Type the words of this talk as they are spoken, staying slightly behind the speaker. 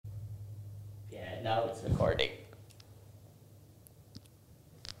And now it's recording.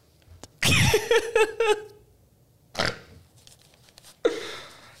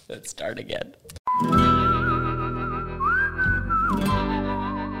 Let's start again.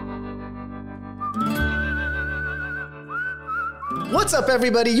 What's up,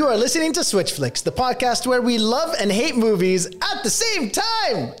 everybody? You are listening to Switch Flicks, the podcast where we love and hate movies at the same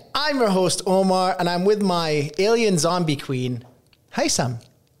time. I'm your host, Omar, and I'm with my alien zombie queen, Haitham.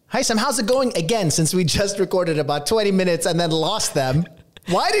 Haitham, how's it going again since we just recorded about 20 minutes and then lost them?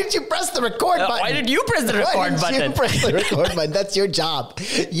 Why didn't you press the record button? Why did you press the record button? Why didn't you press the record button? That's your job.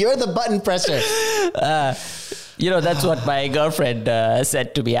 You're the button presser. That's what my girlfriend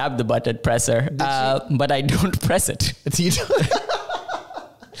said to me. I'm the button presser. But I don't press it.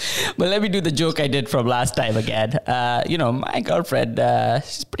 But let me do the joke I did from last time again. My girlfriend,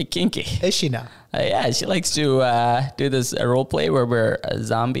 she's pretty kinky. Is she now? Yeah, she likes to do this role play where we're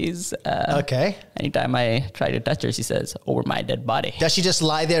zombies. Okay. Anytime I try to touch her, she says, "Over my dead body." Does she just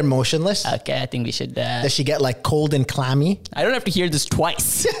lie there motionless? Okay, I think we should... Does she get like cold and clammy? I don't have to hear this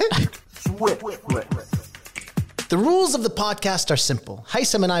twice. The rules of the podcast are simple.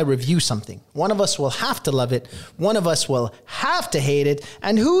 Haitham and I review something. One of us will have to love it. One of us will have to hate it.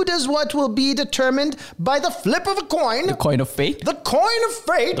 And who does what will be determined by the flip of a coin. The coin of fate? The coin of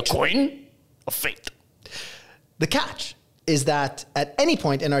fate. The coin of fate. The catch is that at any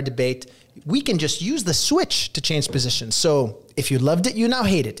point in our debate, we can just use the switch to change positions. So if you loved it, you now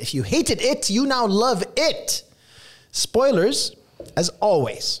hate it. If you hated it, you now love it. Spoilers, as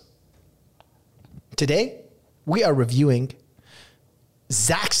always. Today, we are reviewing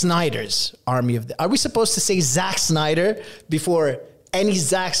Zack Snyder's Army of the... Are we supposed to say Zack Snyder before any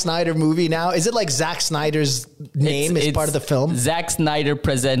Zack Snyder movie now? Is it like Zack Snyder's name is part of the film? Zack Snyder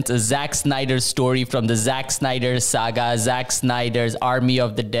presents a Zack Snyder story from the Zack Snyder saga, Zack Snyder's Army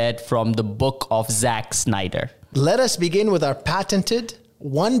of the Dead from the book of Zack Snyder. Let us begin with our patented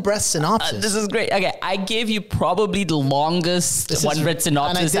one-breath synopsis. This is great. Okay, I gave you probably the longest one-breath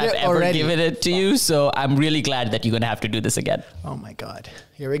synopsis I've ever given it to you, so I'm really glad that you're going to have to do this again. Oh my God.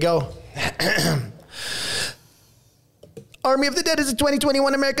 Here we go. Army of the Dead is a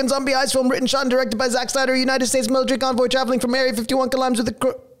 2021 American zombie heist film written, shot, and directed by Zack Snyder, a United States military convoy traveling from Area 51 climbs with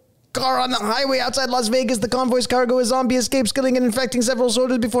a car on the highway outside Las Vegas. The convoy's cargo is zombie escapes, killing and infecting several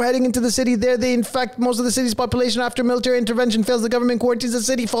soldiers before heading into the city. There they infect most of the city's population. After military intervention fails, the government quarantines the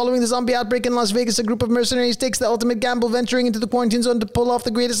city. Following the zombie outbreak in Las Vegas, a group of mercenaries takes the ultimate gamble, venturing into the quarantine zone to pull off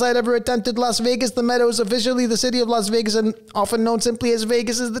the greatest heist ever attempted. Las Vegas, the Meadows, officially the city of Las Vegas and often known simply as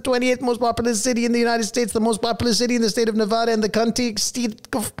Vegas, is the 28th most populous city in the United States, the most populous city in the state of Nevada and the county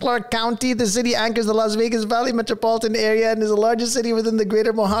of Clark County. The city anchors the Las Vegas Valley metropolitan area and is the largest city within the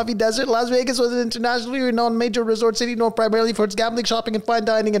greater Mojave Desert. Las Vegas was an internationally renowned major resort city known primarily for its gambling, shopping, and fine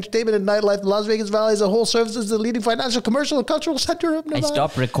dining, entertainment, and nightlife. The Las Vegas Valley as a whole serves as the leading financial, commercial, and cultural center of Nevada. I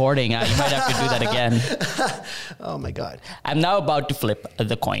stopped recording. You might have to do that again. Oh my God. I'm now about to flip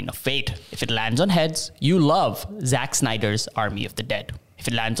the coin of fate. If it lands on heads, you love Zack Snyder's Army of the Dead. If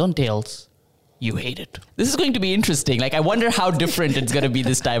it lands on tails, you hate it. This is going to be interesting. I wonder how different it's going to be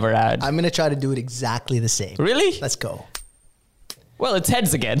this time around. I'm going to try to do it exactly the same. Really? Let's go. Well, it's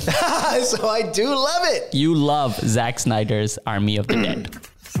heads again. So I do love it. You love Zack Snyder's Army of the Dead.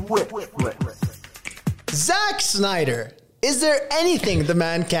 Zack Snyder. Is there anything the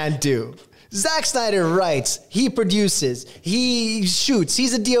man can't do? Zack Snyder writes, he produces, he shoots,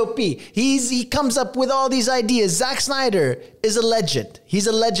 he's a DOP, he comes up with all these ideas. Zack Snyder is a legend. He's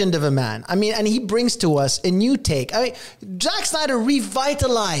a legend of a man. I mean, and he brings to us a new take. I mean, Zack Snyder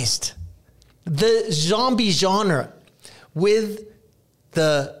revitalized the zombie genre with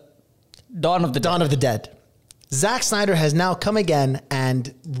the Dawn of the Dead. Zack Snyder has now come again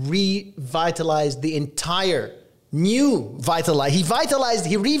and revitalized the entire new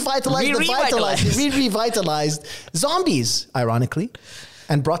He revitalized zombies, ironically,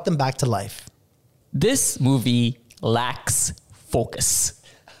 and brought them back to life. This movie lacks focus.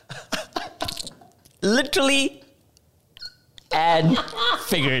 Literally and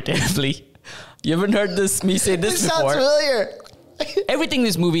figuratively. You haven't heard me say this before. Sounds familiar. Everything in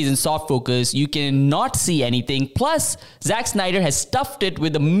this movie is in soft focus. You cannot see anything. Plus, Zack Snyder has stuffed it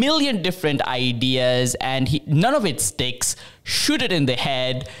with a million different ideas and none of it sticks. Shoot it in the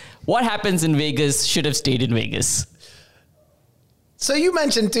head. What happens in Vegas should have stayed in Vegas. So you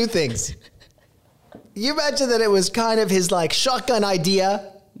mentioned two things. You mentioned that it was kind of his shotgun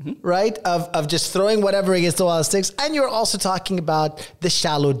idea, right? Of just throwing whatever against the wall sticks. And you're also talking about the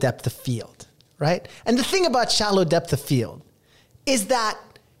shallow depth of field, right? And the thing about shallow depth of field is that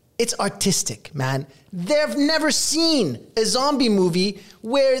It's artistic, man. They've never seen a zombie movie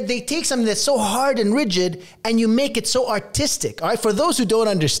where they take something that's so hard and rigid and you make it so artistic. All right, for those who don't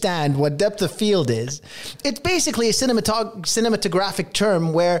understand what depth of field is, it's basically a cinematographic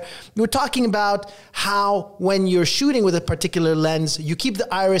term where we're talking about how when you're shooting with a particular lens, you keep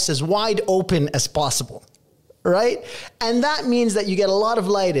the iris as wide open as possible, right? And that means that you get a lot of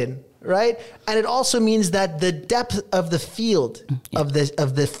light in. Right? And it also means that the depth of the field of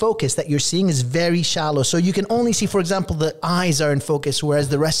the focus that you're seeing is very shallow. So you can only see, for example, the eyes are in focus, whereas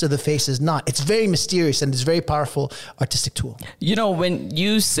the rest of the face is not. It's very mysterious and it's a very powerful artistic tool. You know, when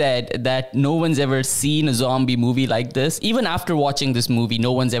you said that no one's ever seen a zombie movie like this, even after watching this movie,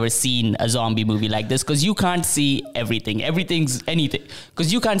 no one's ever seen a zombie movie like this because you can't see everything. Everything's anything.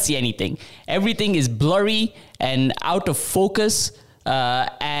 Because you can't see anything. Everything is blurry and out of focus.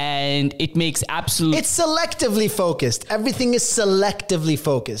 And it makes absolute... It's selectively focused. Everything is selectively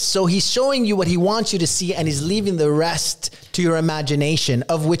focused. So he's showing you what he wants you to see and he's leaving the rest to your imagination,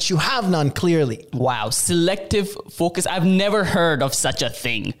 of which you have none clearly. Wow. Selective focus. I've never heard of such a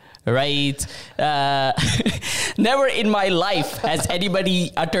thing. Right? Never in my life has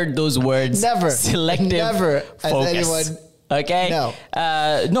anybody uttered those words. Never. Selective Never focus. has anyone... Okay? No.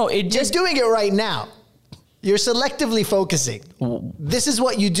 No, it just... You're doing it right now. You're selectively focusing. This is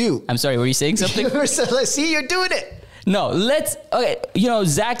what you do. I'm sorry, were you saying something? See, you're doing it. No, okay, you know,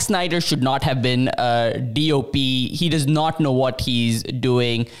 Zack Snyder should not have been a DOP. He does not know what he's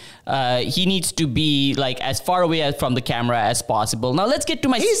doing. He needs to be like as far away from the camera as possible. Now let's get to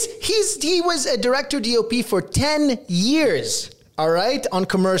my... He was a director DOP for 10 years. All right, on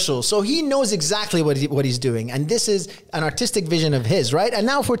commercials. So he knows exactly what he's doing. And this is an artistic vision of his, right? And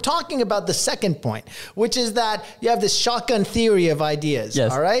now if we're talking about the second point, which is that you have this shotgun theory of ideas,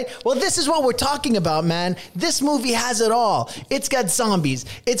 yes. All right? Well, this is what we're talking about, man. This movie has it all. It's got zombies.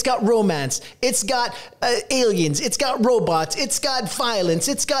 It's got romance. It's got aliens. It's got robots. It's got violence.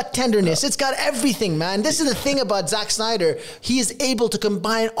 It's got tenderness. It's got everything, man. This is the thing about Zack Snyder. He is able to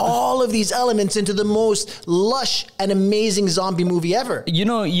combine all of these elements into the most lush and amazing zombie movie ever. You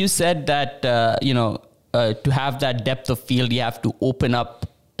know, you said that, to have that depth of field, you have to open up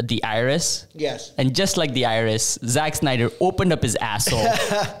the iris. Yes. And just like the iris, Zack Snyder opened up his asshole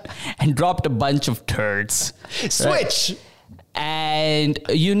and dropped a bunch of turds. Switch. Right? And,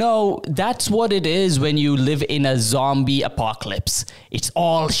 you know, that's what it is when you live in a zombie apocalypse. It's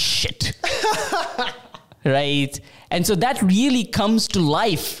all shit. Right? And so that really comes to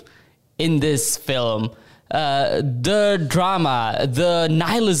life in this film. The drama, the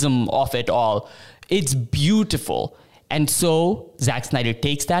nihilism of it all, it's beautiful. And so Zack Snyder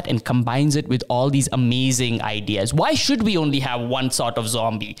takes that and combines it with all these amazing ideas. Why should we only have one sort of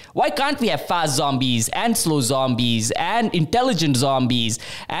zombie? Why can't we have fast zombies and slow zombies and intelligent zombies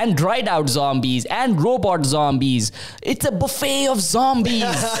and dried out zombies and robot zombies? It's a buffet of zombies.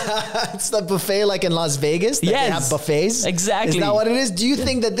 It's the buffet like in Las Vegas? That yes. They have buffets? Exactly. Is that what it is? Do you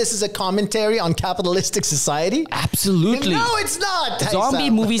think that this is a commentary on capitalistic society? Absolutely. No, it's not. Zombie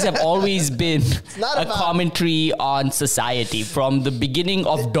movies have always been a commentary on society from the beginning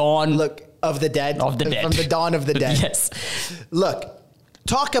of dawn. Look, of the dead. Of the dead. From the dawn of the dead. Yes. Look,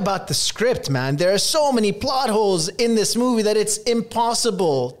 talk about the script, man. There are so many plot holes in this movie that it's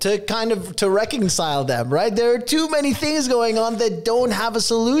impossible to reconcile them, right? There are too many things going on that don't have a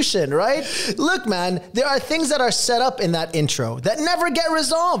solution, right? Look, man, there are things that are set up in that intro that never get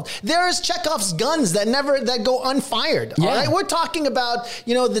resolved. There is Chekhov's guns that go unfired. Yeah. All right, we're talking about,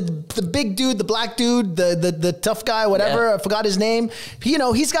 you know, the big dude, the black dude, the tough guy, whatever. Yeah. I forgot his name. You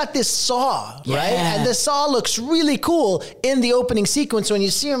know, he's got this saw, right? Yeah. And the saw looks really cool in the opening sequence when you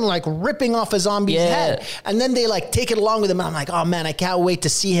see him like ripping off a zombie's head, and then they like take it along with him. And I'm like, oh man, I can't wait to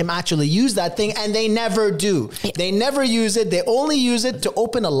see him actually use that thing. And they never do. They never use it. They only use it to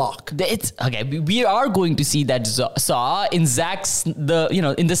open a lock. It's okay. We are going to see that saw in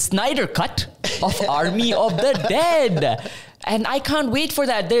in the Snyder cut of Army of the Dead. And I can't wait for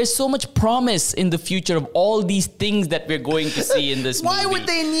that. There's so much promise in the future of all these things that we're going to see in this movie. Why would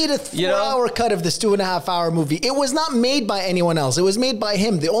they need a 4-hour cut of this 2.5-hour movie? It was not made by anyone else. It was made by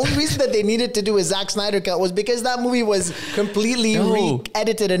him. The only reason that they needed to do a Zack Snyder cut was because that movie was completely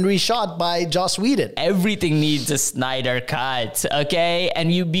re-edited and reshot by Joss Whedon. Everything needs a Snyder cut, okay? And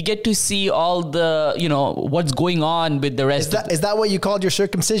we get to see all the, what's going on with the rest of Is that what you called your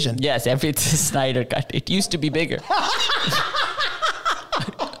circumcision? Yes, everything's a Snyder cut. It used to be bigger.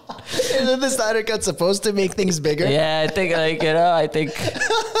 Isn't the Snyder Cut supposed to make things bigger? Yeah, I think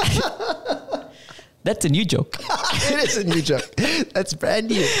that's a new joke. It is a new joke. That's brand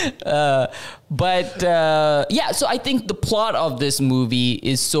new. Yeah, so I think the plot of this movie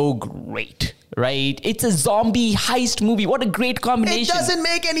is so great, right? It's a zombie heist movie. What a great combination. It doesn't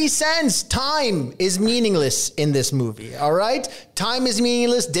make any sense. Time is meaningless in this movie, all right? Time is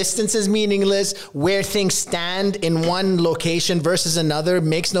meaningless. Distance is meaningless. Where things stand in one location versus another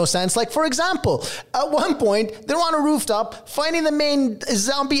makes no sense. Like, for example, at one point, they're on a rooftop finding the main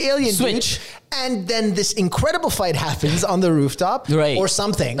zombie alien Switch. dude, and then this incredible fight happens on the rooftop, Right. or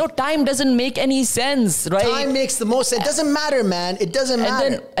something. No, time doesn't make any sense, right? Time makes the most sense. It doesn't matter, man. It doesn't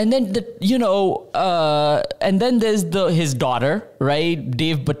matter. And then and then there's his daughter, right?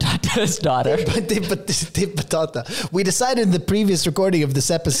 Dave Batata's daughter. But Dave Batista. We decided in the previous recording of this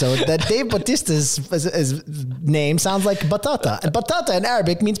episode that Dave Batista's name sounds like batata. And batata in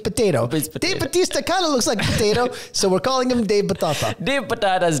Arabic means potato. It's potato. Dave Batista kind of looks like potato, so we're calling him Dave Batata. Dave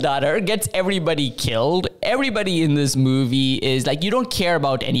Batata's daughter gets everybody killed. Everybody in this movie is like, you don't care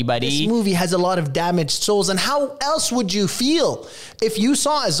about anybody. This movie has a lot of damaged souls, and how else would you feel if you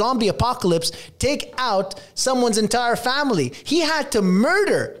saw a zombie apocalypse take out someone's entire family? He had to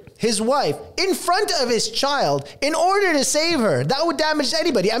murder his wife in front of his child in order to save her. That would damage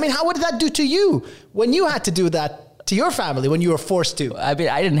anybody. I mean, how would that do to you when you had to do that to your family, when you were forced to? I mean,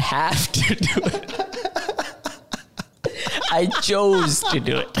 I didn't have to do it. I chose to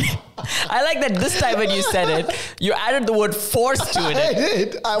do it. I like that this time when you said it, you added the word forced to I it.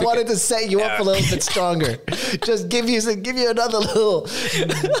 did. I wanted to set you up a little bit stronger. Just give you another little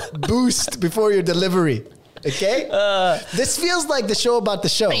boost before your delivery. Okay? This feels like the show about the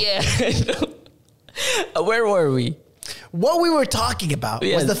show. Yeah. Where were we? What we were talking about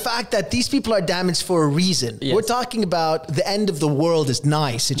Yes. was the fact that these people are damaged for a reason. Yes. We're talking about the end of the world is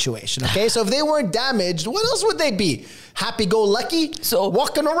nigh situation. Okay? So if they weren't damaged, what else would they be? Happy-go-lucky? So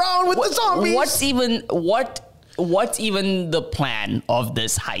walking around with the zombies? What's even the plan of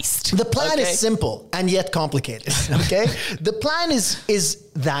this heist? The plan Okay? is simple and yet complicated. Okay? The plan is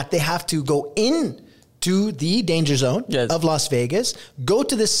that they have to go in to the danger zone Yes. of Las Vegas, go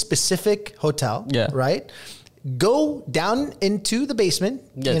to this specific hotel, Yeah. right? Go down into the basement,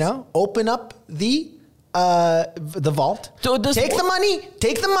 Yes. open up the vault, So this- take the money,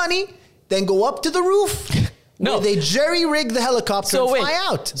 then go up to the roof. No. Where they jerry-rig the helicopter and fly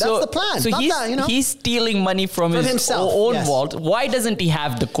out. That's the plan. So Not that, he's stealing money from his himself, own yes. vault. Why doesn't he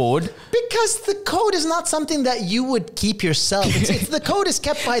have the code? Because the code is not something that you would keep yourself. The code is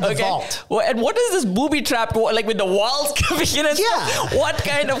kept by the vault. Well, and what is this booby trap? Like with the walls coming in and Yeah. stuff? What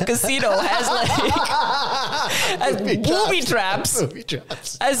kind of casino has like booby traps Booby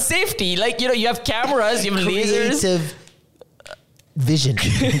traps. as safety? Like, you have cameras, you have lasers. Creative vision.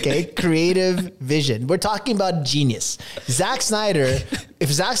 Okay? Creative vision. We're talking about genius. Zack Snyder, if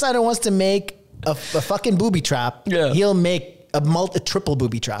Zack Snyder wants to make a fucking booby trap, Yeah. he'll make a triple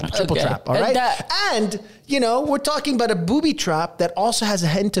booby trap, triple Okay. trap, all And right? that- And, we're talking about a booby trap that also has a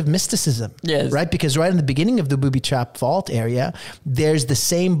hint of mysticism, Yes. right? Because right in the beginning of the booby trap vault area, there's the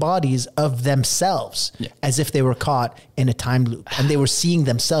same bodies of themselves as if they were caught in a time loop and they were seeing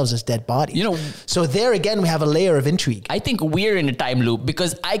themselves as dead bodies. So there again, we have a layer of intrigue. I think we're in a time loop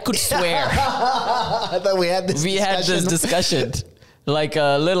because I could swear I thought we had this discussion like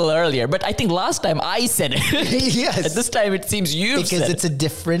a little earlier. But I think last time I said it. Yes. And this time it seems you Because said it's a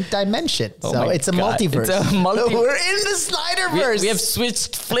different dimension. Oh So my it's a God. multiverse. It's a multi- We're in the Snyderverse. We have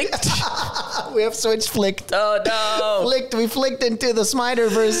switched, flicked. We have switched flicked. Oh no. We flicked into the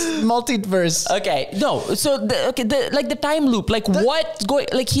Snyderverse multiverse. Okay, no. So the time loop, what's going?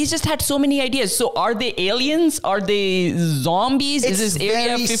 Like he's just had so many ideas. So are they aliens? Are they zombies? Is this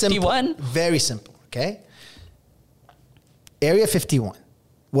Area 51? Very simple. Okay. Area 51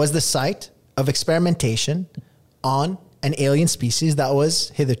 was the site of experimentation on an alien species that was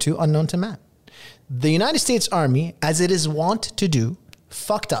hitherto unknown to man. The United States Army, as it is wont to do,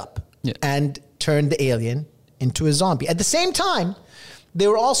 fucked up and turned the alien into a zombie. At the same time, they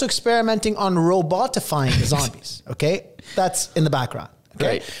were also experimenting on robotifying the zombies. Okay? That's in the background.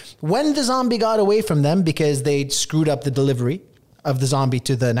 Okay? Right. When the zombie got away from them because they screwed up the delivery of the zombie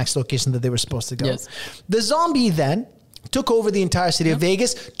to the next location that they were supposed to go, Yes. the zombie then took over the entire city of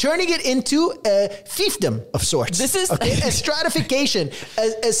Vegas, turning it into a fiefdom of sorts. This is a stratification,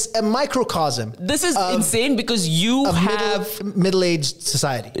 a microcosm. This is insane because you of have middle-aged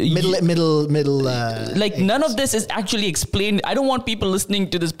society, none of this is actually explained. I don't want people listening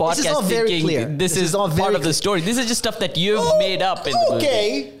to this podcast is all very thinking clear. this is all part very of the story. This is just stuff that you've made up in the movie.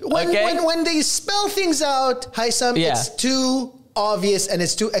 Okay. When they spell things out, Haitham, it's too obvious and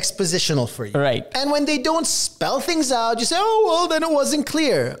it's too expositional for you. Right. And when they don't spell things out, you say, oh, well, then it wasn't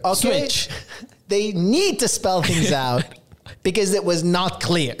clear. Okay. Switch. they need to spell things out because it was not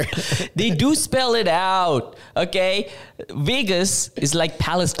clear. They do spell it out, okay? Vegas is like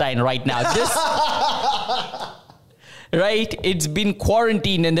Palestine right now. Right? It's been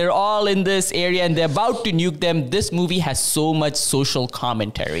quarantined and they're all in this area and they're about to nuke them. This movie has so much social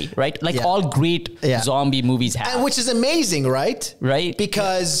commentary, right? Like all great zombie movies have. And which is amazing, right? Right.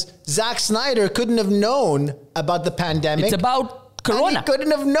 Because Zack Snyder couldn't have known about the pandemic. It's about Corona. And he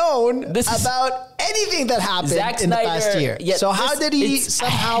couldn't have known about anything that happened Zack in Snyder, the past year. Yeah, so how did he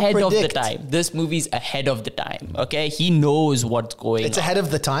somehow ahead predict? Of the time. This movie's ahead of the time, okay? He knows what's going on. It's ahead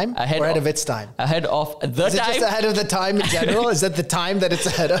of the time? Ahead of its time? Ahead of the time. Is it just ahead of the time in general? Is that the time that it's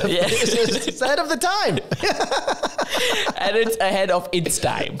ahead of? Yeah. It's ahead of the time. And it's ahead of its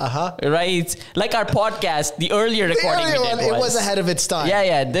time. Right? Like our podcast, the earlier recording we did it was ahead of its time.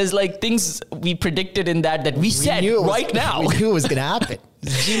 Yeah. There's like things we predicted in that we said right now. We knew it was going to happen.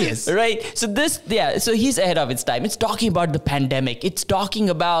 Genius. Right. So so he's ahead of its time. It's talking about the pandemic. It's talking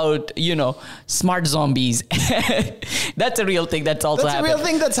about, smart zombies. That's a real thing that's also happened. That's a real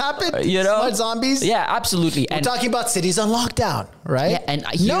thing that's happened? Smart zombies? Yeah, absolutely. We're talking about cities on lockdown, right? Yeah, and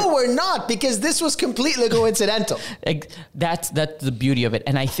no, we're not, because this was completely coincidental. That's the beauty of it.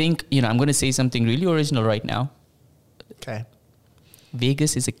 And I think, I'm going to say something really original right now. Okay.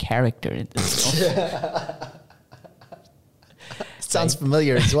 Vegas is a character in this film. Sounds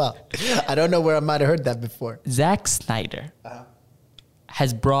familiar as well. I don't know where I might have heard that before. Zack Snyder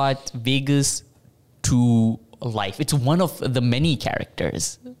has brought Vegas to life. It's one of the many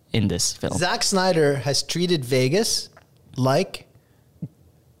characters in this film. Zack Snyder has treated Vegas like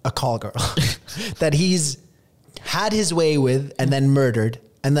a call girl that he's had his way with and then murdered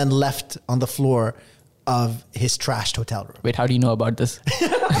and then left on the floor of his trashed hotel room. Wait, how do you know about this?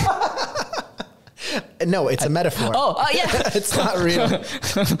 No, it's a metaphor. Yeah. It's not real.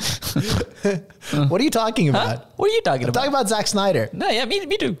 What are you talking about? Huh? What are you talking about? I'm talking about Zack Snyder. No, yeah,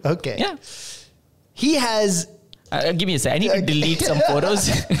 me too. Okay. Yeah. He has... give me a sec. I need to delete some photos.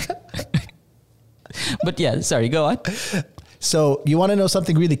 But yeah, sorry, go on. So you want to know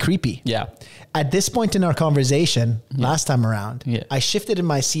something really creepy? Yeah. At this point in our conversation, last time around, I shifted in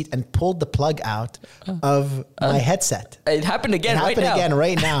my seat and pulled the plug out of my headset. It happened again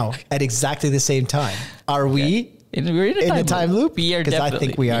right now at exactly the same time. Are we we're in a time loop? We are definitely. I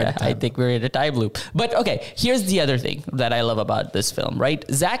think we are. I think we're in a time loop. But okay, here's the other thing that I love about this film, right?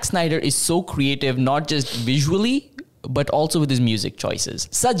 Zack Snyder is so creative, not just visually, but also with his music choices.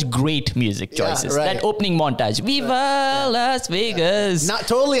 Such great music choices. Right. That opening montage. Viva Las Vegas. Not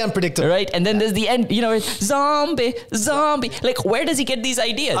totally unpredictable. Right? And then there's the end, zombie. Like, where does he get these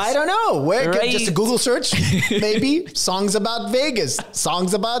ideas? I don't know. Where? Right? Just a Google search? Maybe. Songs about Vegas.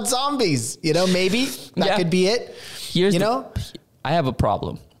 Songs about zombies. Maybe. That could be it. I have a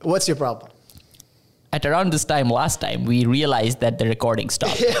problem. What's your problem? At around this time, last time, we realized that the recording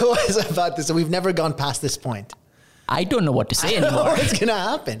stopped. It was about this. So we've never gone past this point. I don't know what to say anymore. I don't know what's going to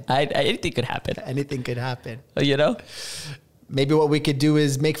happen. Anything could happen. Anything could happen. Maybe what we could do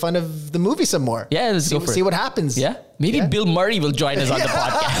is make fun of the movie some more. Yeah, let's go for it. See what happens. Yeah? Maybe Bill Murray will join us on the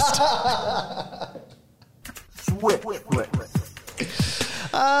podcast.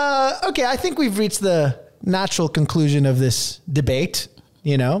 Okay, I think we've reached the natural conclusion of this debate.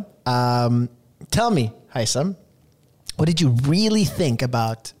 Tell me, Haitham, what did you really think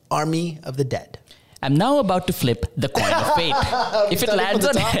about Army of the Dead? I'm now about to flip the coin of fate. If it lands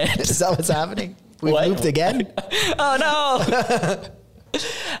on heads. Is that what's happening? We've looped again? Oh, no.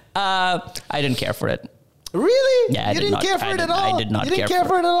 I didn't care for it. Really? Yeah, you didn't care for it at all? I did not care for it. You didn't care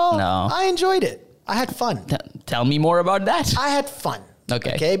for it at all? No. I enjoyed it. I had fun. Tell me more about that. I had fun.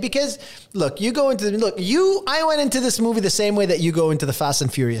 Okay. Because look, I went into this movie the same way that you go into the Fast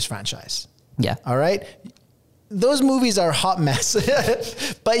and Furious franchise. Yeah. All right. Those movies are a hot mess,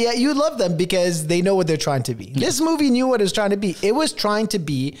 but yet you love them because they know what they're trying to be. Yeah. This movie knew what it was trying to be. It was trying to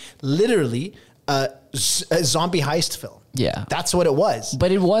be literally a zombie heist film. Yeah. That's what it was.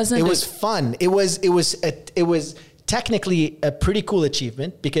 But it wasn't. It was fun. It was technically a pretty cool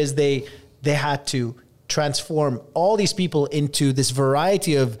achievement because they had to transform all these people into this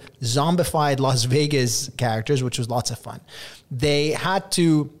variety of zombified Las Vegas characters, which was lots of fun. They had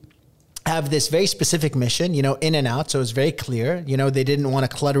to have this very specific mission, in and out. So it was very clear, they didn't want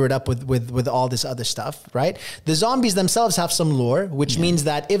to clutter it up with all this other stuff, right? The zombies themselves have some lore, which means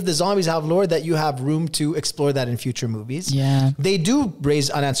that if the zombies have lore, that you have room to explore that in future movies. Yeah. They do raise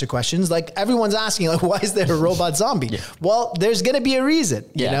unanswered questions. Like everyone's asking, why is there a robot zombie? Yeah. Well, there's going to be a reason,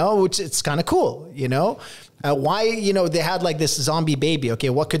 which it's kind of cool, Why, they had like this zombie baby. Okay,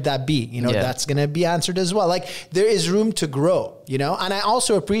 what could that be? That's going to be answered as well. Like there is room to grow, and I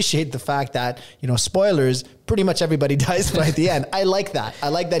also appreciate the fact that, spoilers, pretty much everybody dies by the end. I like that. I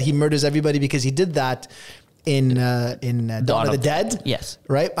like that he murders everybody because he did that in Dawn of the Dead. Yes.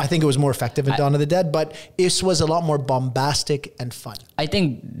 Right? I think it was more effective in Dawn of the Dead, but this was a lot more bombastic and fun. I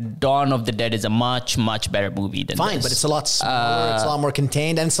think Dawn of the Dead is a much, much better movie than this. But it's a lot smaller, it's a lot more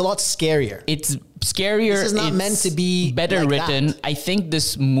contained, and it's a lot scarier. It's scarier. This is not meant to be better like written. that. I think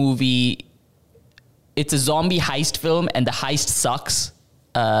this movie, it's a zombie heist film, and the heist sucks.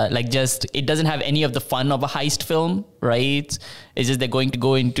 It doesn't have any of the fun of a heist film, right? It's just they're going to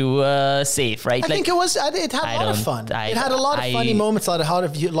go into a safe, right? I think it had a lot of fun. It had a lot of funny moments, a lot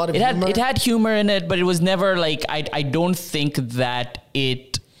of humor. It had humor in it, but it was never like, I don't think that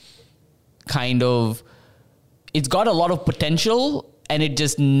it it's got a lot of potential, and it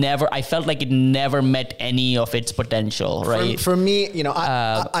just never, I felt like it never met any of its potential, right? For me,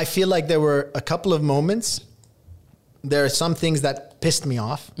 I feel like there were a couple of moments. There are some things that pissed me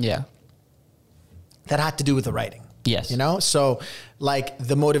off. Yeah. That had to do with the writing. Yes. So like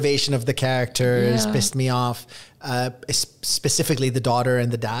the motivation of the characters pissed me off. Specifically the daughter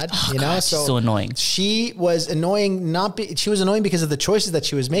and the dad, God, she's so annoying. She was annoying, she was annoying because of the choices that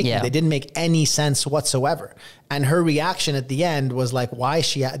she was making. Yeah. They didn't make any sense whatsoever. And her reaction at the end was like,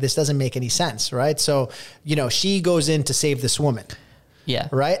 this doesn't make any sense. Right. So, she goes in to save this woman. Yeah.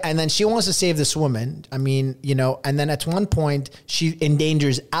 Right. And then she wants to save this woman. I mean, and then at one point she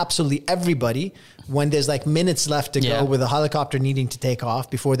endangers absolutely everybody when there's like minutes left to go with a helicopter needing to take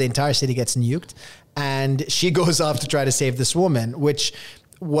off before the entire city gets nuked. And she goes off to try to save this woman, which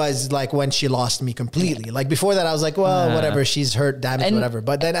was like when she lost me completely. Like before that, I was like, well, whatever, she's hurt, damaged, whatever.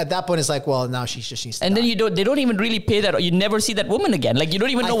 But then at that point, it's like, well, now she just needs to die. Then they don't even really pay that, or you never see that woman again. Like you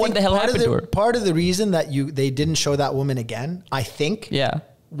don't even know what the hell happened to her. Part of the reason that they didn't show that woman again, I think,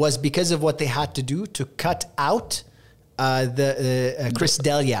 was because of what they had to do to cut out Chris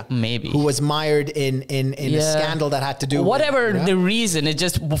D'Elia, maybe, who was mired in a scandal that had to do whatever with, the reason. It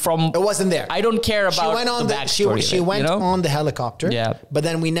just it wasn't there. I don't care about she went on the backstory. She went on the helicopter, but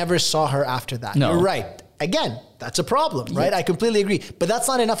then we never saw her after that. No. You're right. Again, that's a problem, right? I completely agree. But that's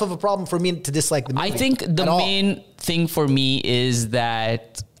not enough of a problem for me to dislike the movie. I think the main thing for me is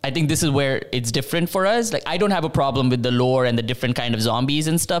that I think this is where it's different for us. Like, I don't have a problem with the lore and the different kind of zombies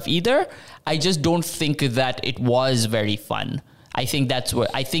and stuff either. I just don't think that it was very fun. I think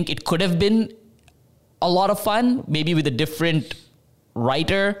it could have been a lot of fun, maybe with a different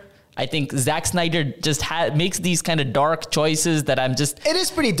writer. I think Zack Snyder just makes these kind of dark choices that I'm just... It is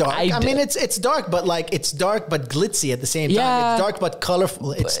pretty dark. I mean, it's dark, but it's dark but glitzy at the same time. It's dark but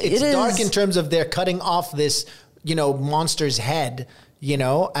colorful. It's dark in terms of they're cutting off this, monster's head,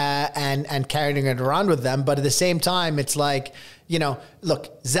 and carrying it around with them. But at the same time, it's like,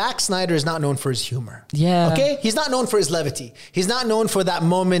 look, Zack Snyder is not known for his humor. Yeah. Okay? He's not known for his levity. He's not known for that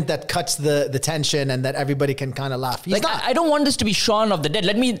moment that cuts the tension and that everybody can kind of laugh. I don't want this to be Shaun of the Dead.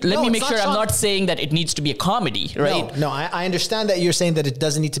 Let me make sure I'm not saying that it needs to be a comedy, right? No, I understand that you're saying that it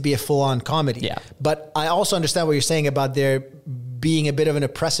doesn't need to be a full-on comedy. Yeah. But I also understand what you're saying about there being a bit of an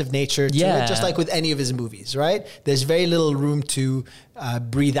oppressive nature to it, just like with any of his movies, right? There's very little room to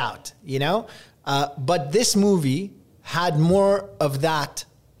breathe out, But this movie had more of that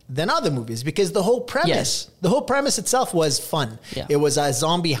than other movies because the whole premise itself was fun. Yeah. It was a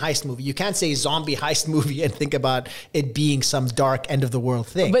zombie heist movie. You can't say zombie heist movie and think about it being some dark end of the world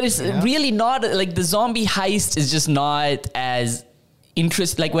thing. But it's really not, like, the zombie heist is just not as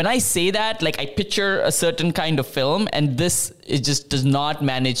like when I say that, like, I picture a certain kind of film, and it just does not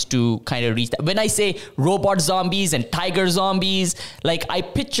manage to kind of reach that. When I say robot zombies and tiger zombies, like, I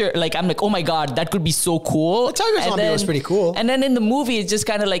picture, like, I'm like, oh my God, that could be so cool. The tiger zombie was pretty cool. And then in the movie, it's just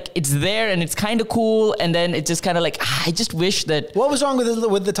kind of like, it's there and it's kind of cool. And then it's just kind of like, I just wish that... What was wrong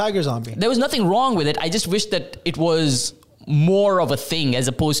with the tiger zombie? There was nothing wrong with it. I just wish that it was more of a thing as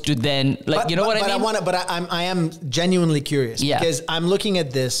opposed to then, like, what I mean? I am genuinely curious because I'm looking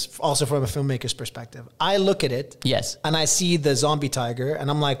at this also from a filmmaker's perspective. I look at it, and I see the zombie tiger, and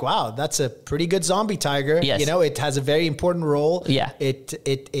I'm like, wow, that's a pretty good zombie tiger. Yes. It has a very important role. Yeah.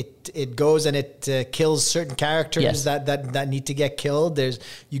 It goes and it kills certain characters that need to get killed.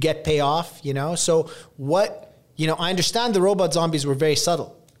 You get payoff. So what? I understand the robot zombies were very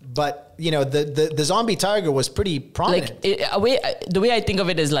subtle. But, the zombie tiger was pretty prominent. Like, the way I think of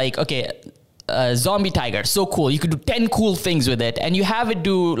it is like, okay, zombie tiger, so cool. You could do 10 cool things with it, and you have it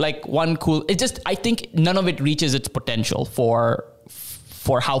do like one cool... I think none of it reaches its potential for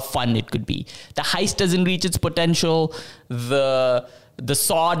how fun it could be. The heist doesn't reach its potential. The the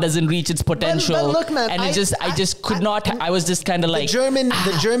saw doesn't reach its potential. But look, man, and I just could not. I was just kind of like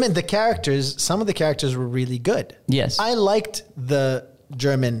the characters. Some of the characters were really good. Yes, I liked the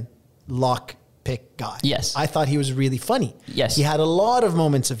German lock pick guy. Yes, I thought he was really funny. Yes, he had a lot of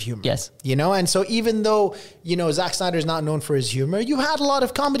moments of humor. Yes, and so even though Zack Snyder is not known for his humor, you had a lot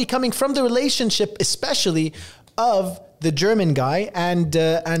of comedy coming from the relationship, especially of the German guy and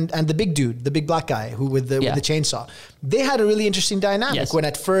the big dude, the big black guy who with the chainsaw. They had a really interesting dynamic. Yes. When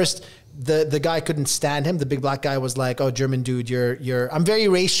at first the guy couldn't stand him, the big black guy was like, "Oh, German dude, you're." I'm very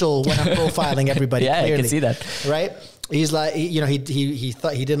racial when I'm profiling everybody. Yeah, clearly, I can see that. Right? He's like, he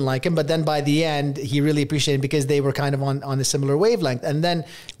thought he didn't like him, but then by the end, he really appreciated him because they were kind of on a similar wavelength. And then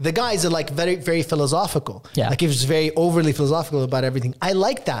the guys are like very, very philosophical. Yeah. Like he was very overly philosophical about everything. I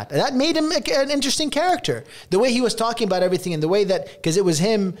like that. That made him an interesting character. The way he was talking about everything and the way that, because it was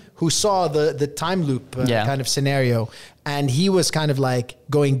him who saw the time loop kind of scenario. And he was kind of like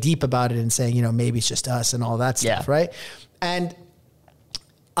going deep about it and saying, maybe it's just us and all that stuff, right? And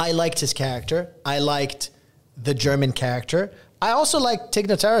I liked his character. I liked the German character. I also like Tig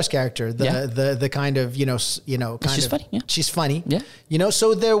Notaro's character, the kind of, she's funny. Yeah. She's funny. Yeah.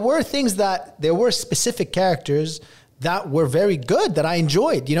 So there were specific characters that were very good that I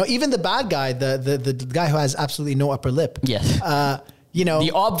enjoyed. Even the bad guy, the guy who has absolutely no upper lip. Yes.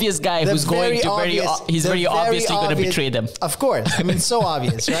 The obvious guy who's going to he's very obviously going to betray them. Of course. I mean, so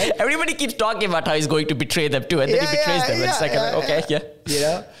obvious, right? Everybody keeps talking about how he's going to betray them too, and then he betrays them. It's like,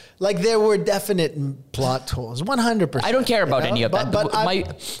 okay. Like there were definite plot holes, 100%. I don't care about any of that. But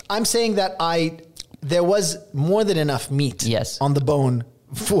I'm saying that there was more than enough meat on the bone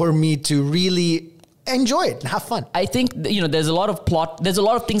for me to really enjoy it and have fun. I think, there's a lot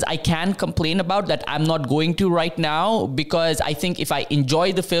of things I can complain about that I'm not going to right now, because I think if I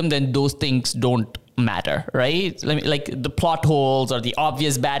enjoy the film, then those things don't matter, right? Like the plot holes or the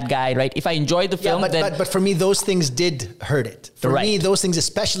obvious bad guy, right? If I enjoy the film, but for me, those things did hurt it. For me, those things,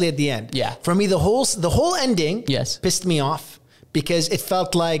 especially at the end. Yeah. For me, the whole ending pissed me off because it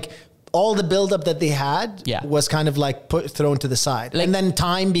felt like all the buildup that they had was kind of like thrown to the side. And then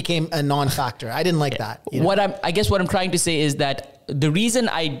time became a non-factor. I didn't like that. I guess what I'm trying to say is that the reason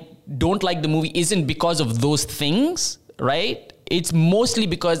I don't like the movie isn't because of those things, right? It's mostly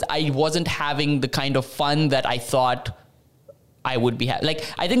because I wasn't having the kind of fun that I thought I would be having. Like,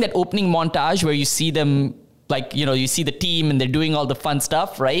 I think that opening montage where you see them, like, you see the team and they're doing all the fun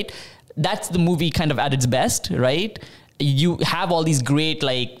stuff, right? That's the movie kind of at its best, right? You have all these great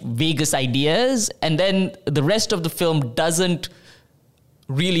like Vegas ideas, and then the rest of the film doesn't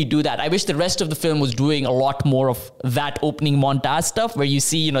really do that. I wish the rest of the film was doing a lot more of that opening montage stuff where you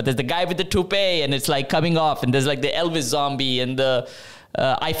see, there's the guy with the toupee and it's like coming off, and there's like the Elvis zombie and the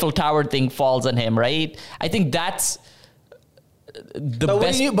Eiffel Tower thing falls on him, right? I think that's the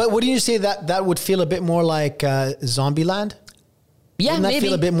best. But wouldn't you say that would feel a bit more like Zombieland? Yeah, Wouldn't that maybe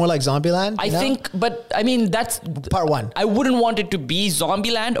feel a bit more like Zombieland? I think, but I mean, that's part one. I wouldn't want it to be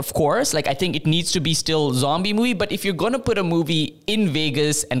Zombieland, of course. Like, I think it needs to be still zombie movie. But if you're going to put a movie in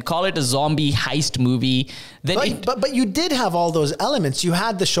Vegas and call it a zombie heist movie, then but you did have all those elements. You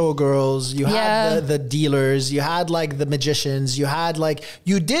had the showgirls, you had the dealers, you had like the magicians,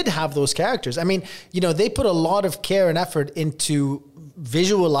 you did have those characters. I mean, they put a lot of care and effort into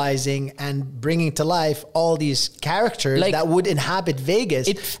visualizing and bringing to life all these characters that would inhabit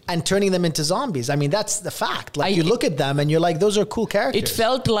Vegas and turning them into zombies. I mean, that's the fact. Like, you look at them and you're like, those are cool characters. It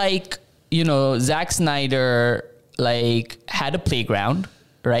felt like, Zack Snyder had a playground,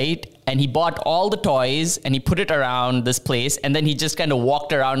 right? And he bought all the toys and he put it around this place, and then he just kind of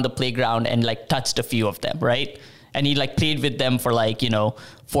walked around the playground and touched a few of them, right? And he played with them for 4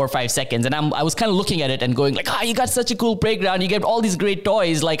 or 5 seconds. And I was kind of looking at it and going you got such a cool playground. You get all these great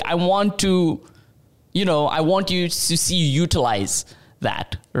toys. I want you to see you utilize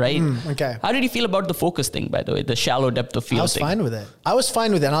that, right? Okay. How did you feel about the focus thing, by the way, the shallow depth of field thing? I was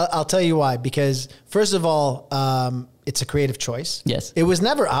fine with it. And I'll tell you why. Because first of all, it's a creative choice. Yes. It was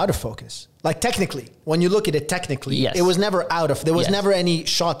never out of focus. Technically, when you look at it technically, it was never there was never any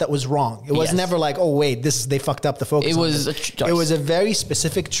shot that was wrong. It was never like, oh wait, they fucked up the focus. It was a choice. It was a very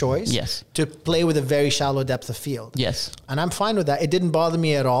specific choice to play with a very shallow depth of field. Yes. And I'm fine with that. It didn't bother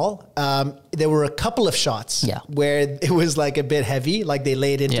me at all. There were a couple of shots where it was a bit heavy, they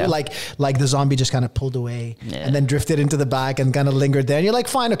laid into like the zombie just kind of pulled away and then drifted into the back and kind of lingered there. And you're like,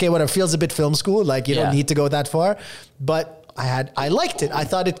 fine, okay, whatever. Feels a bit film school. You don't need to go that far. But I liked it. I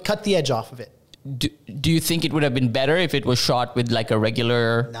thought it cut the edge off of it. Do you think it would have been better if it was shot with a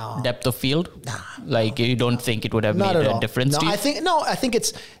regular depth of field? You don't think it would have made a difference to you? I think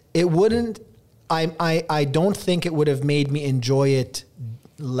it wouldn't. I don't think it would have made me enjoy it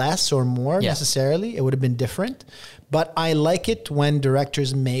less or more necessarily. It would have been different. But I like it when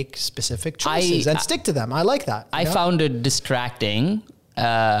directors make specific choices and stick to them. I like that. I found it distracting.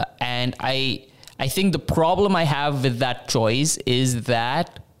 And I think the problem I have with that choice is the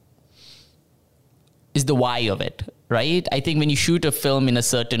why of it, right? I think when you shoot a film in a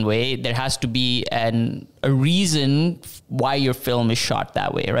certain way, there has to be a reason why your film is shot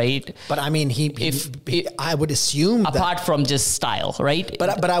that way, right? But I mean, I would assume apart from just style, right?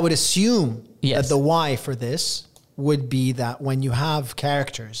 But I would assume that the why for this would be that when you have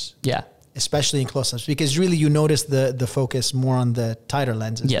characters, especially in close-ups, because really you notice the focus more on the tighter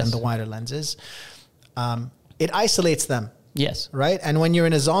lenses than the wider lenses, it isolates them. Yes. Right? And when you're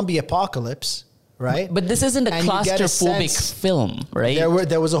in a zombie apocalypse, right? But this isn't a claustrophobic film, right?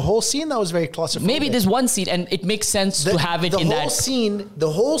 There was a whole scene that was very claustrophobic. Maybe there's one scene, and it makes sense to have it in that scene.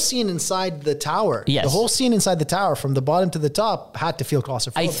 The whole scene inside the tower. Yes. The whole scene inside the tower, from the bottom to the top, had to feel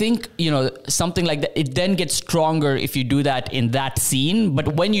claustrophobic. I think, something like that, it then gets stronger if you do that in that scene.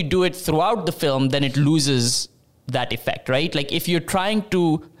 But when you do it throughout the film, then it loses that effect, right? Like if you're trying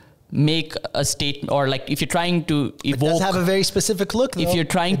to make a statement, or like if you're trying to evoke, it does have a very specific look, though. If you're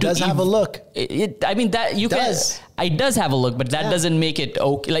trying to have a look. It does have a look, but that doesn't make it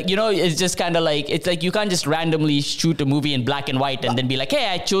okay. Like, it's just kind of like, it's like you can't just randomly shoot a movie in black and white and then be like, hey,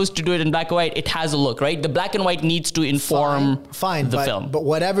 I chose to do it in black and white. It has a look, right? The black and white needs to inform the film. But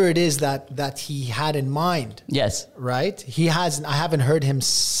whatever it is that he had in mind. Yes. Right? I haven't heard him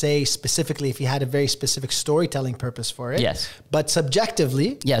say specifically if he had a very specific storytelling purpose for it. Yes. But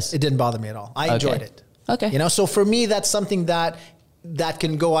subjectively, it didn't bother me at all. I enjoyed it. Okay. So for me, that's something that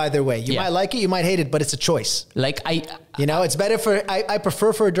can go either way. You might like it, you might hate it, but it's a choice. Like it's better I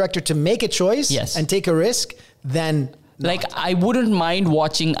prefer for a director to make a choice and take a risk than like I wouldn't mind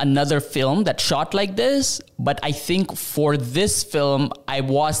watching another film that's shot like this, but I think for this film, I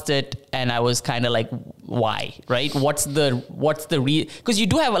watched it and I was kind of like, why, right? What's the because you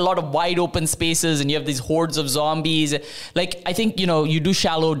do have a lot of wide open spaces and you have these hordes of zombies. Like, I think, you do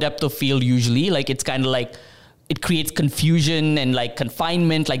shallow depth of field usually. Like, it's kind of like, it creates confusion and like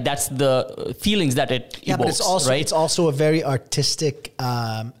confinement. Like, that's the feelings that it evokes, but it's also a very artistic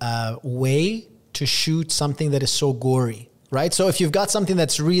way to shoot something that is so gory, right? So if you've got something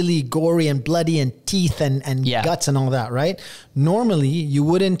that's really gory and bloody and teeth and guts and all that, right? Normally you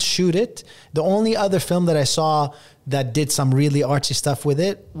wouldn't shoot it. The only other film that I saw that did some really artsy stuff with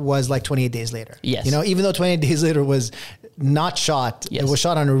it was like 28 Days Later. Yes. Even though 28 Days Later was not shot, it was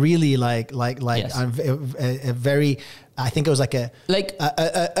shot on a really like a very, I think it was like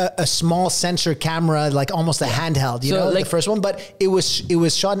a small sensor camera, like almost a handheld, the first one, but it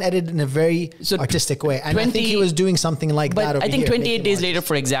was shot and edited in a very artistic way. And I think he was doing something like that over I think here, 28 Days Later,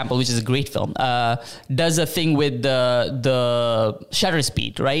 for example, which is a great film, does a thing with the shutter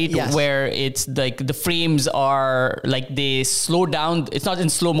speed, right? Yes. Where it's like the frames are like they slow down. It's not in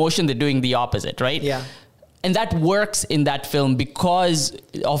slow motion. They're doing the opposite, right? Yeah. And that works in that film because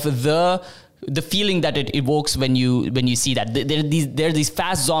of the feeling that it evokes when you see that. There are these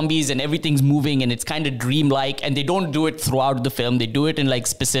fast zombies and everything's moving and it's kind of dreamlike, and they don't do it throughout the film. They do it in like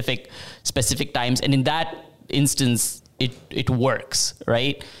specific times, and in that instance it works,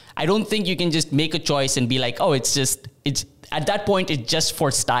 right? I don't think you can just make a choice and be like, oh, it's at that point it's just for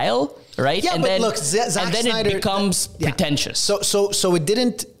style, right? Yeah, and but then, look, Zack and then Snyder, it becomes pretentious. So it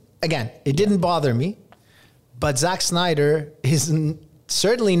didn't bother me, but Zack Snyder is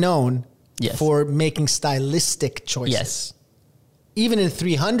certainly known for making stylistic choices. Yes. Even in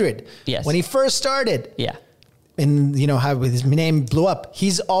 300, when he first started, and how his name blew up,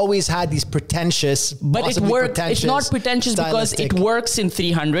 he's always had these pretentious, but it works. It's not pretentious because it works in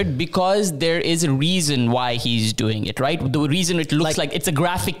 300 because there is a reason why he's doing it, right? The reason it looks like it's a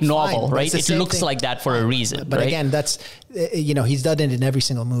graphic novel, right? It looks like that for a reason. But again, that's he's done it in every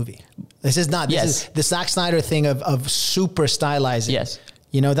single movie. This is not. This is the Zack Snyder thing of super stylizing. Yes.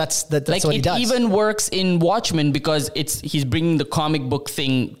 That's like what he does. It even works in Watchmen because he's bringing the comic book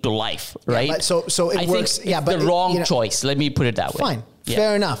thing to life, right? Yeah, so it works. Think it's the wrong choice. Let me put it that way. Fine.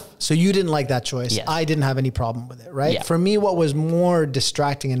 Fair enough. So you didn't like that choice. Yes. I didn't have any problem with it, right? Yeah. For me, what was more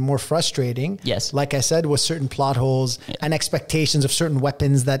distracting and more frustrating, like I said, was certain plot holes and expectations of certain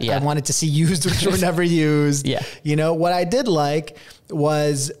weapons that I wanted to see used, which were never used. Yeah. What I did like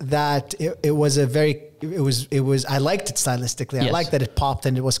was that it was a very I liked it stylistically. I Yes. liked that it popped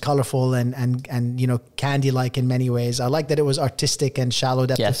and it was colorful and you know, candy-like in many ways. I liked that it was artistic and shallow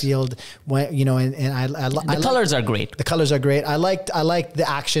depth of Yes. field. When, you know, and The colors are great. the colors are great. I liked the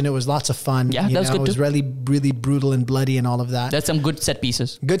action. It was lots of fun. Yeah, you that was know, good it was too. really, really brutal and bloody and all of that. That's some good set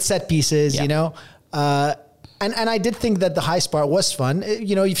pieces. Good set pieces, Yeah. you know. And I did think that the heist part was fun.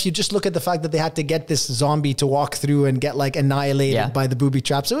 You know, if you just look at the fact that they had to get this zombie to walk through and get like annihilated Yeah. by the booby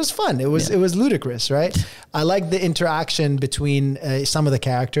traps, it was fun. It was ludicrous, right? I liked the interaction between some of the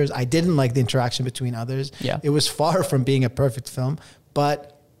characters. I didn't like the interaction between others. Yeah. It was far from being a perfect film,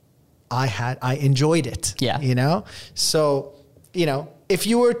 but I enjoyed it. Yeah. You know? So, you know, if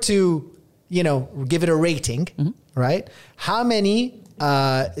you were to, you know, give it a rating, right? How many,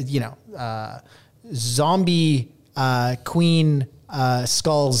 zombie queen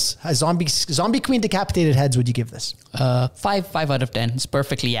skulls, zombie queen decapitated heads would you give this? 5 out of 10. It's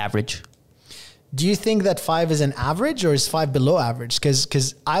perfectly average. Do you think that 5 is an average or is 5 below average?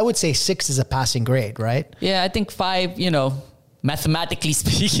 Because I would say 6 is a passing grade, right? Yeah, I think 5, you know, mathematically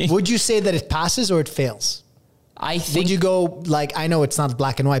speaking. Would you say that it passes or it fails? I think Would you go like, I know it's not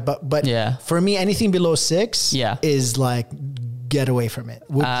black and white, but Yeah. for me, anything below 6 Yeah. is like, get away from it.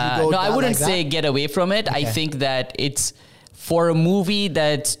 Would you go no, I that wouldn't like that? say get away from it. I Okay. think that it's for a movie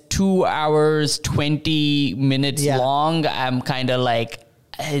that's 2 hours, 20 minutes Yeah. long. I'm kind of like,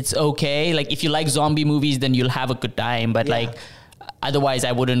 it's okay. Like if you like zombie movies, then you'll have a good time. But Yeah. like, otherwise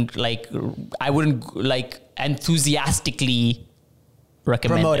I wouldn't enthusiastically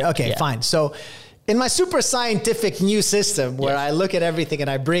recommend Promote it. it. Okay, Yeah. fine. So in my super scientific new system where Yes. I look at everything and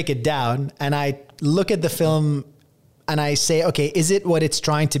I break it down and I look at the film and I say, okay, is it what it's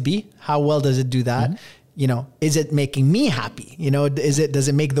trying to be? How well does it do that? You know, is it making me happy? You know, does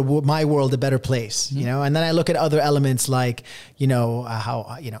it make my world a better place? You know, and then I look at other elements like, you know,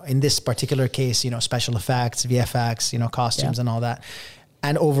 how, you know, in this particular case, you know, special effects, VFX, you know, costumes Yeah. and all that.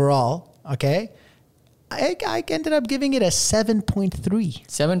 And overall, okay, I ended up giving it a 7.3.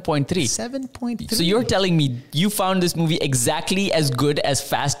 7.3. 7.3. So you're telling me you found this movie exactly as good as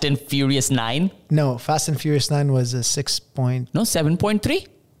Fast and Furious 9? No, Fast and Furious 9 was a 6 point. No, 7.3.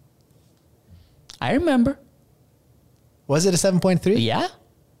 I remember. Was it a 7.3? Yeah.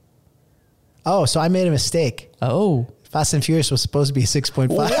 Oh, so I made a mistake. Oh. Fast and Furious was supposed to be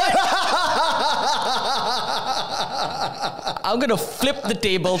 6.5. I'm going to flip the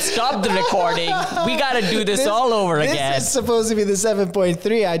table, stop the recording. We got to do this all over again. This is supposed to be the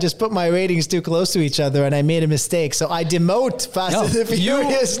 7.3. I just put my ratings too close to each other and I made a mistake. So I demote Fast No, and the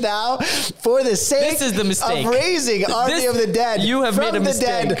Furious now for the sake This is the mistake. of raising Army This- of the Dead you have from made a the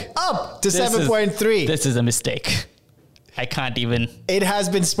mistake. dead up to This is- 7.3. This is a mistake. I can't even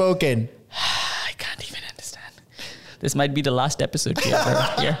spoken. I can't even understand. This might be the last episode we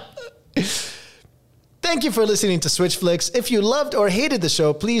ever hear. Thank you for listening to Switch Flicks. If you loved or hated the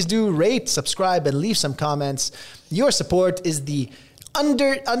show, please do rate, subscribe, and leave some comments. Your support is the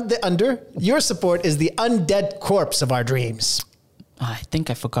your support is the undead corpse of our dreams. I think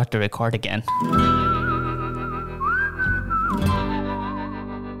I forgot to record again.